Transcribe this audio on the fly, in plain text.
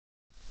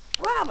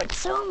Wow, it's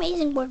so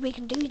amazing what we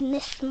can do in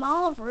this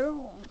small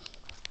room.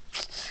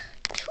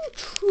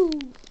 Choo-choo.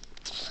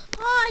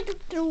 I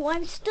don't know,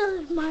 I'm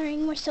still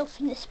admiring myself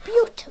in this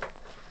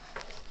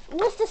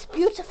what's this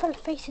beautiful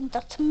face in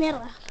that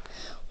mirror?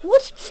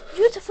 What's this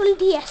beautiful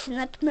DS in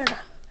that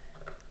mirror?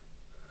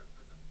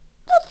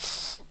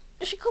 That's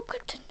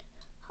Yoshiclubcaptain.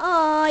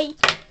 Hi.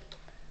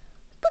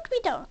 Put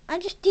me down. I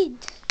just did.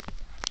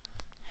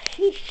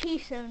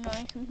 She's so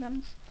annoying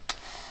sometimes.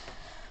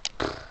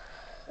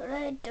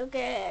 Right,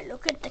 okay,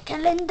 look at the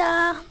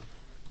calendar.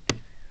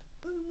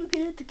 I'm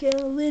looking at the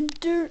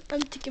calendar.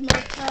 I'm taking my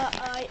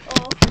tie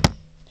off.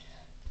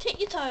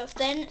 Take your tie off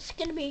then, it's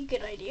gonna be a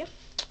good idea.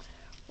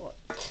 What?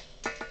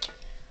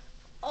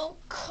 Oh,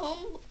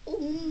 come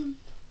on.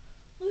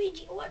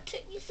 Luigi, what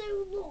took you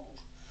so long?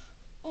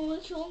 Oh, I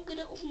can't get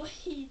it off my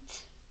head.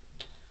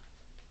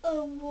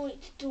 Oh,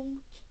 right,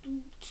 don't.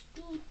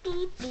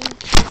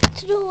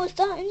 So, is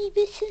that any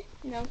better?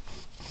 No.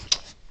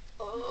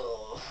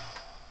 Oh.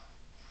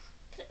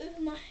 Put it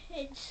over my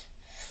head.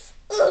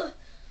 Ugh.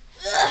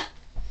 Ugh.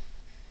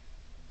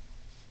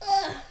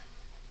 Ugh.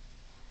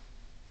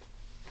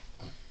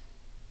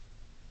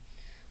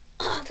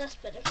 Ah, that's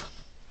better.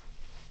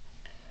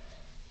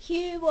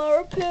 You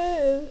are a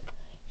poo.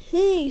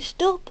 Hey,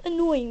 stop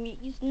annoying me.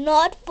 It's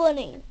not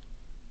funny.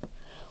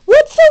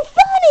 What's so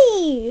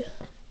funny?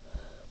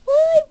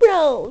 My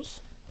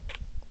eyebrows.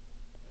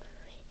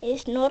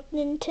 It's not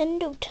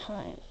Nintendo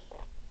time.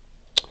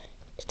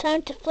 It's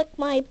time to flick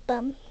my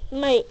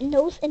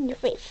nose in your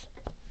face.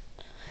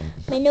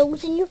 My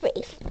nose in your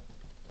face.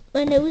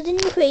 My nose in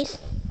your face.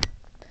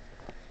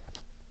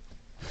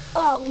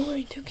 Oh,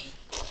 right, okay.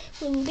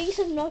 Well, at least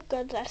I've not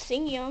got that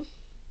thing on.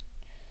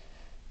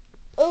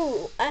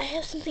 Oh, I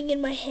have something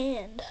in my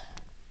hand.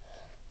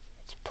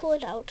 Let's pull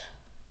it out.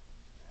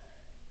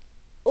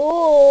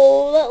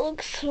 Oh, that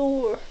looks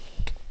sore.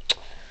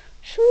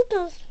 Sure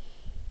does.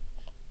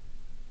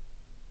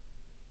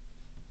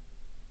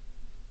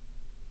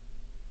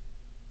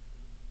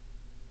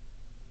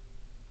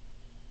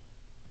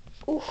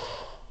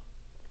 Oof.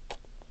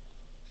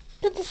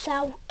 Get this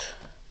out.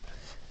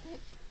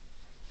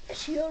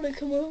 She ought to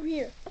come over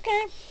here.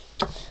 Okay.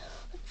 Let's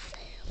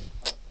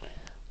see.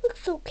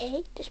 Looks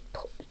okay. Just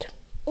pull it.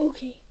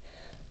 Okay.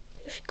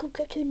 Just go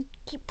get to and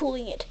keep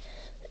pulling it.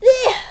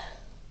 There.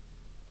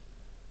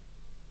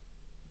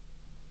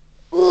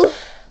 Oof.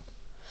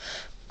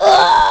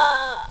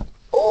 Ah.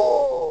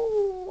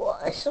 Oh.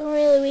 It's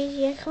really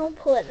easy. I can't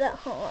pull it that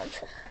hard.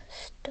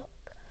 Stuck.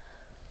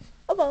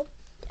 Oh well.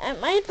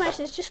 My advice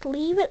is just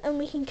leave it and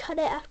we can cut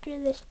it after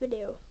this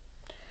video.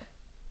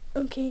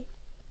 Okay.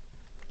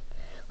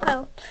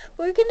 Well,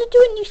 we're gonna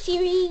do a new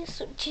series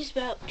which is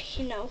about,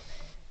 in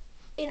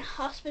a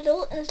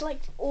hospital, and it's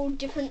like all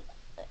different,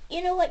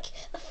 like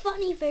a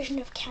funny version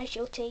of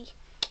Casualty.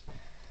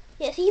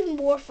 Yeah, it's even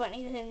more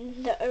funny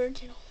than the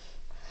original.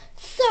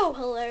 So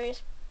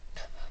hilarious.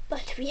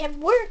 But we have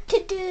work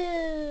to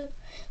do.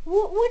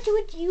 What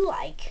would you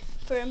like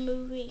for a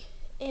movie?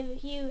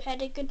 If you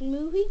had a good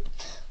movie,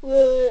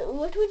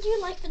 what would you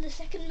like for the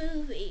second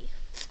movie?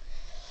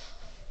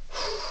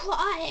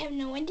 I have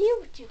no idea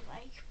what you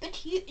like,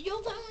 but you're the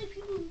only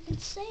people who can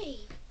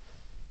say.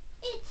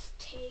 It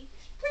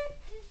takes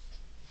practice.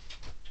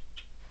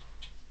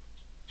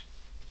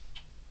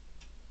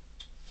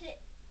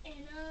 Sit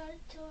in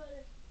a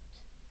toilet.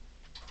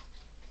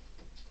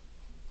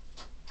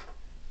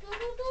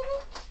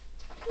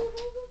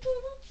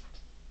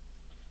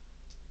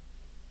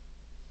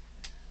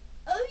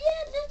 Oh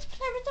yeah, let's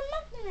play with the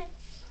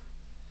magnets.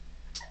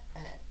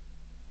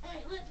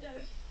 Alright, let's go.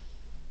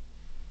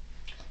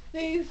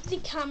 Move the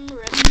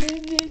camera,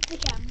 move the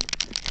camera.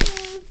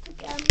 Move the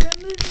camera,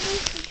 move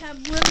the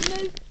camera,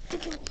 move the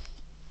camera.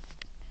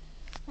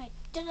 Right,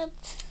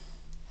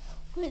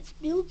 let's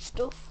build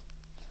stuff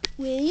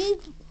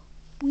with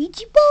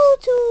Ouija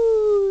board.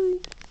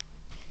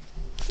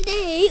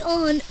 Today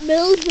on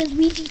Build with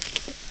Ouija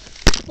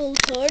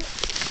board,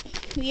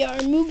 we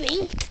are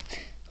moving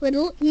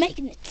little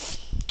magnets.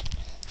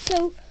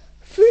 So,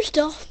 first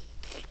off,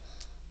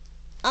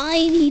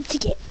 I need to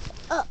get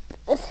up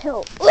this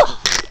hill. Ugh.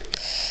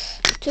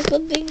 Took a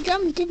big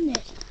jump, didn't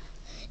it?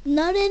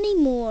 Not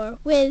anymore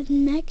with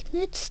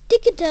magnet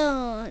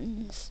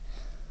stick-a-dons.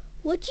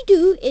 What you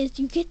do is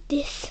you get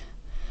this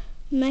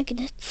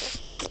magnets.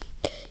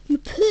 You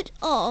put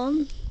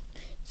on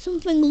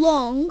something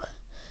long.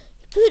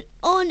 You put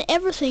on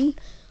everything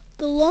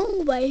the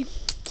long way.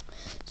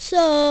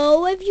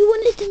 So if you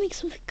wanted to make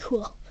something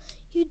cool,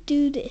 you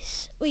do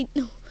this. Wait,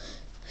 no.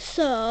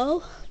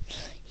 So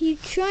you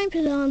try and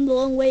put it on the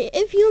long way.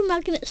 If your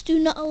magnets do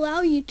not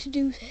allow you to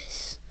do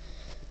this,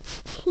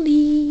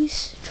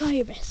 please try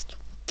your best.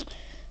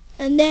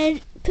 And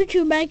then put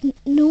your magnet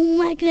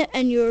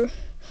and your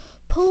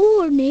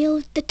pole or nail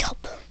at the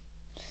top.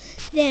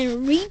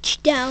 Then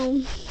reach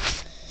down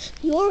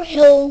your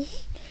hill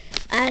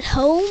at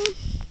home.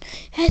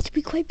 It has to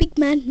be quite big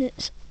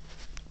magnets,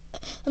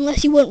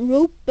 unless you want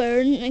rope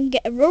burn and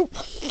get a rope.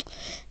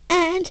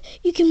 And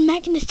you can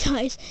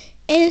magnetize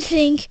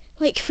anything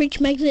like fridge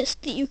magnets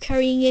that you're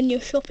carrying in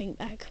your shopping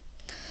bag.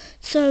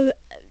 So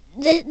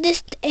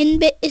this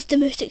end bit is the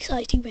most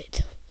exciting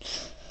bit.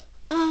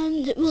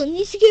 And we'll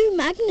need to go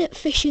magnet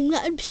fishing.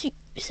 That'd be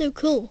so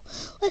cool.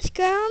 Let's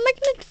go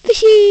magnet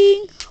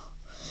fishing.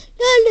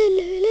 La la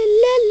la la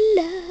la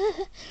la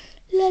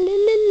la la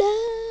la la.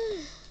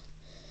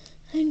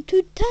 I'm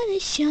too tiny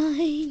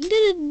shine. Da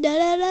da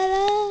da da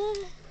da.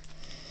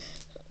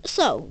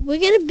 So we're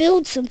gonna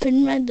build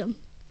something random.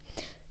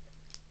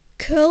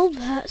 Curl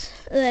that,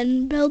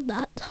 then build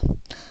that.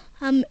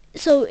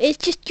 So it's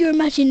just your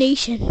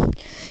imagination.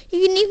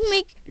 You can even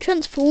make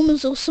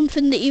transformers or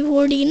something that you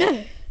already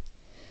know.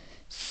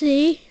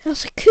 See,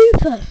 that's a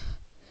Cooper.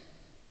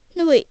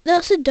 No wait,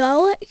 that's a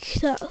Dalek.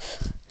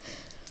 That's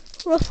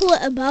ruffle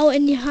it about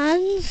in your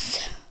hands.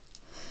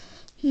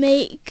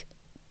 Make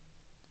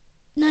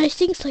nice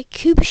things like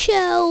Cooper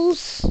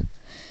shells.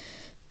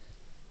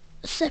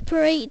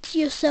 Separate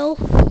yourself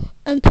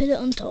and put it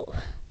on top.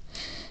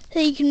 So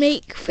you can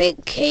make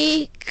fake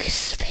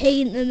cakes,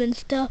 paint them and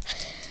stuff.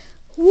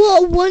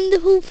 What a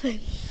wonderful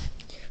thing.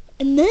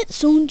 And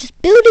that's all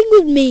just building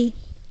with me.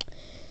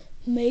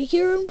 Make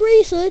your own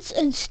bracelets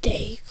and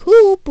stay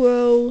cool,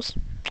 bros.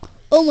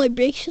 Oh, my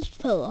bracelets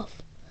fell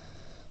off.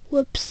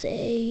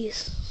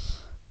 Whoopsies.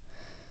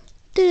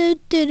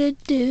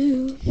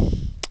 Do.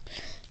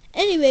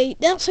 Anyway,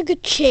 that's a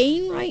good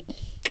chain, right?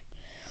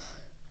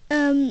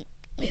 Do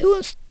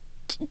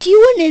you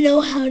want to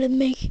know how to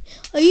make...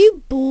 Are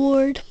you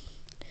bored?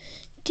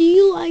 Do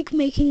you like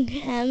making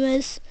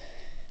hammers?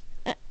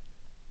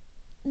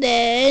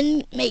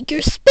 Then make your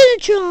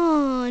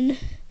Spinatron.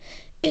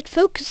 It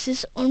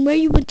focuses on where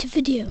you want to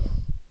video.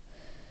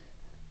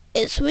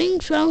 It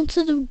swings round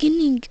to the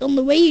beginning on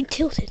the way you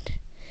tilt it.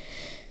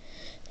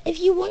 If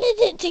you wanted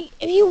it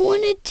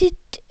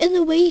in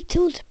the way you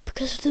tilt it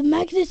because of the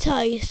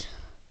magnetized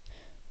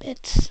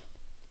bits.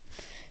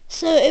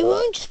 So it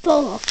won't just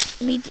fall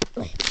off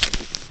immediately.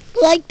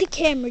 Like the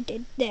camera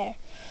did there.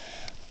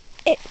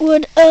 It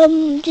would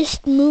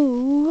just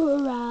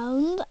move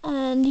around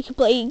and you can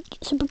play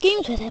simple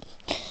games with it.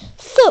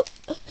 So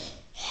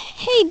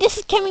hey, this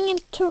is coming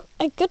into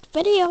a good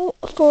video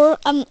for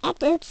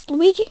adverts,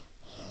 Luigi.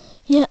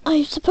 Yeah,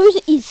 I suppose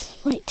it is.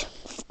 Right.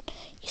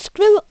 You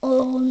screw it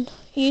on,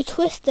 you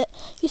twist it,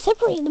 you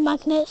separate the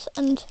magnets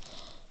and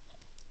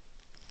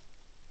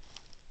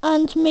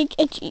make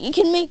it. You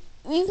can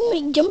even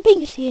make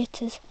jumping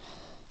theatres.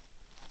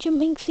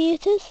 Jumping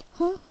theatres,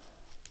 huh?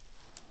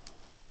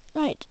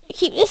 Right,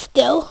 keep this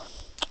still.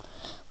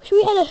 Wish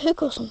we had a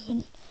hook or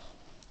something.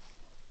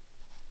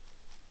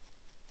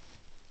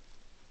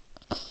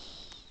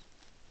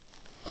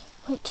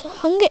 Right,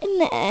 hung it in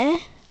the air.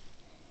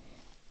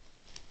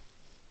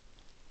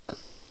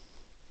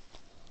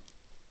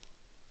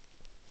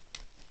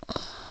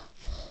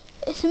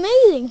 It's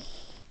amazing.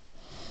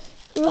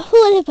 Ruffle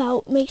it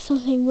about, make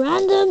something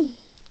random.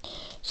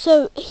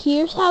 So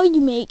here's how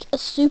you make a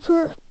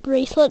super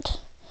bracelet.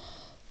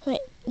 Right.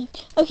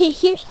 Okay,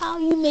 here's how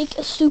you make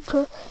a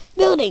super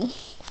building.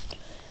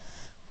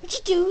 What you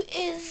do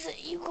is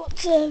you got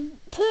to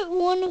put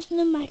one of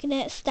the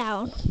magnets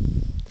down.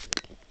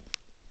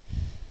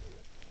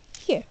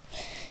 Here.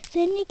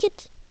 Then you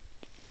get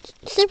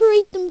to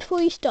separate them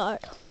before you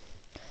start.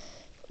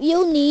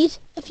 You'll need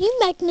a few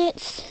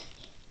magnets,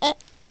 a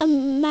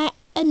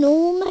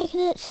normal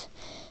magnet,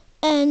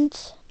 and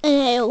a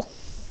nail.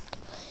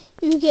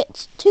 You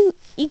get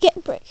a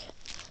brick.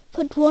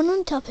 Put one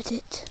on top of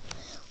it.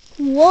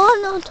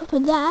 One on top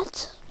of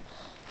that.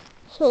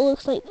 So it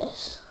looks like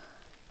this.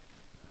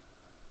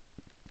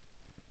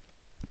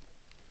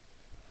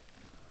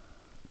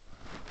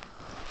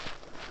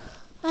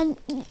 And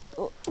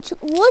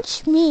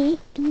watch me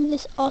do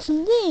this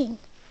awesome thing.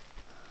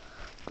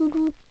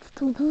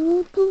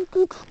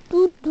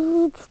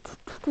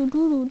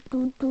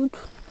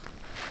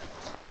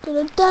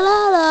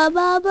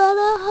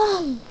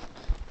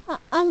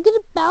 I'm good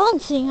at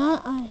balancing,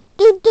 aren't I?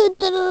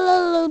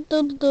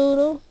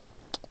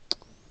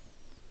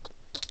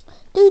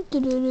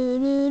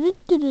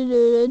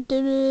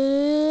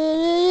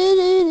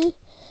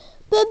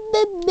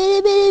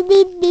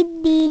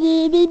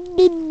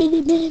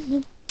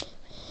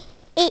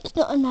 It's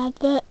not an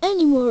advert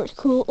anymore, it's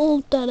cool.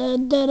 Oh,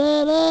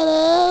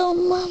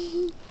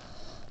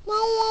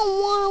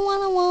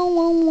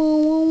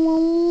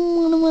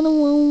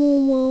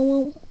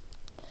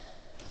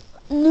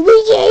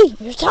 Luigi,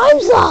 your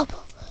time's up!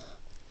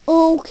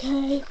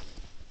 Okay.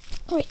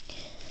 Wait.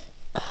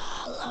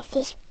 I love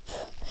this.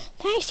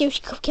 Thanks,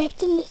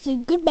 Yoshiclubcaptain. This is a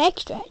good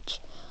backstretch.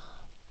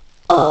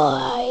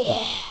 Oh,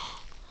 yeah.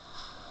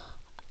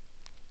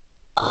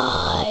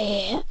 Oh,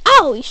 yeah.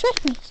 Ow, you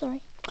stretched me.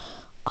 Sorry.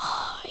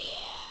 Oh,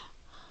 yeah.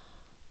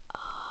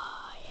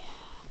 Oh,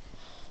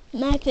 yeah.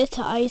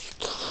 Magnetize.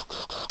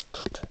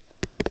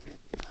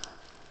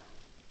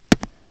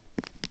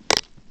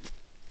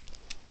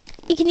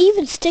 You can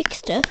even stick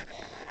stuff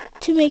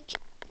to make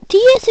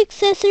DS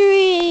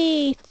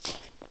accessories.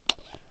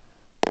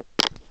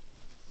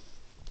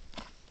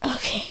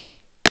 Okay.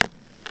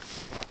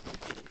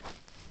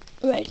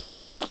 Right.